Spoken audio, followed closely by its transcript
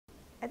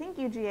I think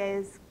UGA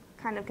is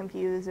kind of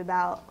confused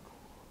about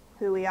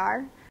who we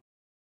are.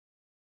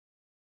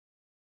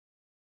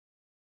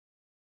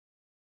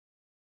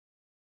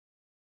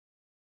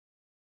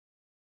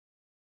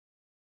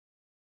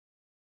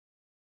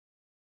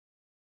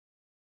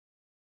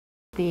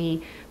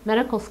 The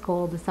medical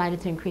school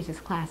decided to increase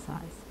its class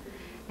size.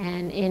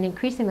 And in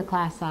increasing the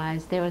class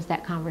size, there was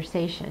that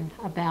conversation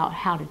about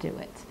how to do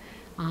it.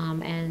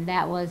 And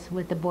that was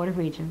with the Board of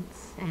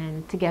Regents,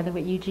 and together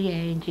with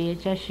UGA and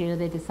GHSU,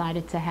 they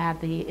decided to have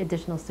the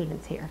additional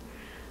students here.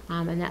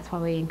 And that's why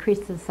we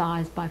increased the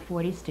size by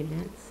 40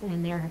 students,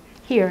 and they're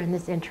here in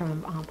this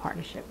interim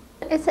partnership.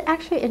 It's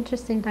actually an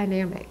interesting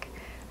dynamic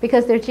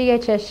because they're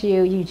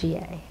GHSU,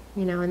 UGA,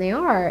 you know, and they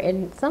are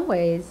in some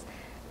ways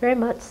very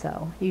much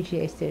so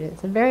UGA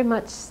students and very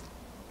much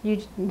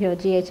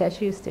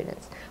GHSU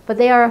students. But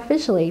they are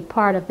officially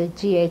part of the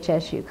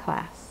GHSU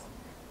class.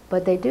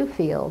 But they do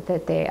feel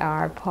that they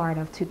are part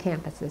of two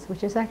campuses,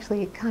 which is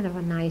actually kind of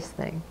a nice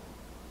thing.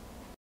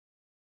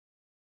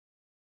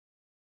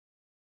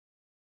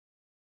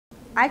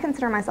 I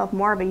consider myself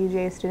more of a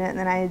UGA student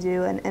than I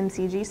do an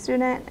MCG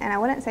student, and I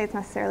wouldn't say it's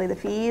necessarily the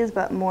fees,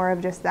 but more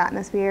of just the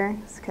atmosphere,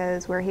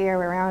 because we're here,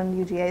 we're around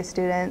UGA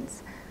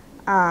students,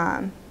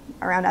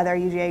 around other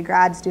UGA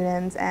grad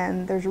students,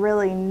 and there's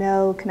really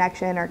no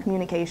connection or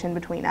communication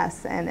between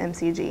us and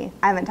MCG.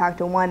 I haven't talked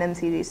to one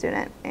MCG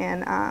student,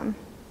 and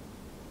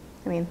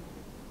I mean,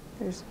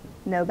 there's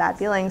no bad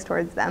feelings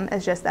towards them.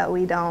 It's just that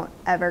we don't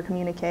ever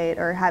communicate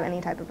or have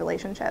any type of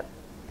relationship.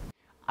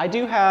 I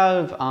do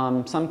have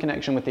some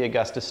connection with the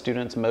Augusta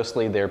students.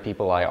 Mostly they're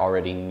people I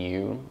already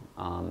knew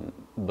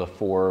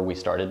before we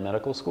started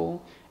medical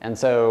school, and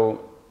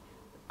so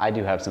I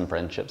do have some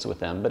friendships with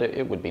them, but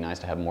it would be nice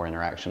to have more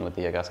interaction with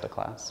the Augusta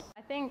class.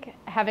 I think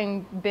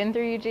having been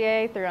through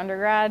UGA, through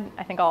undergrad,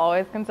 I think I'll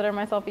always consider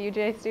myself a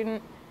UGA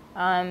student.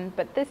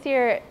 But this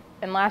year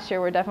and last year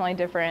were definitely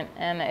different,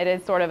 and it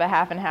is sort of a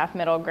half and half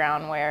middle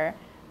ground where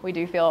we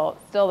do feel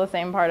still the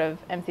same part of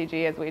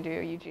MCG as we do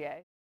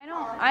UGA.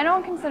 I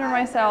don't consider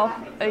myself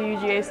a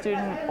UGA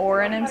student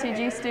or an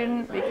MCG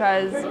student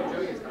because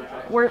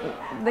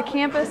the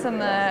campus and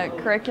the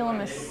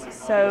curriculum is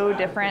so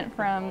different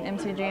from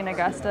MCG and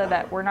Augusta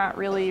that we're not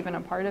really even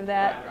a part of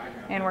that,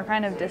 and we're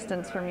kind of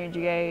distanced from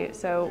UGA,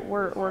 so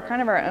we're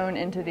kind of our own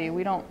entity.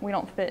 We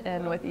don't fit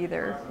in with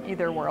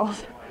either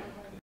world.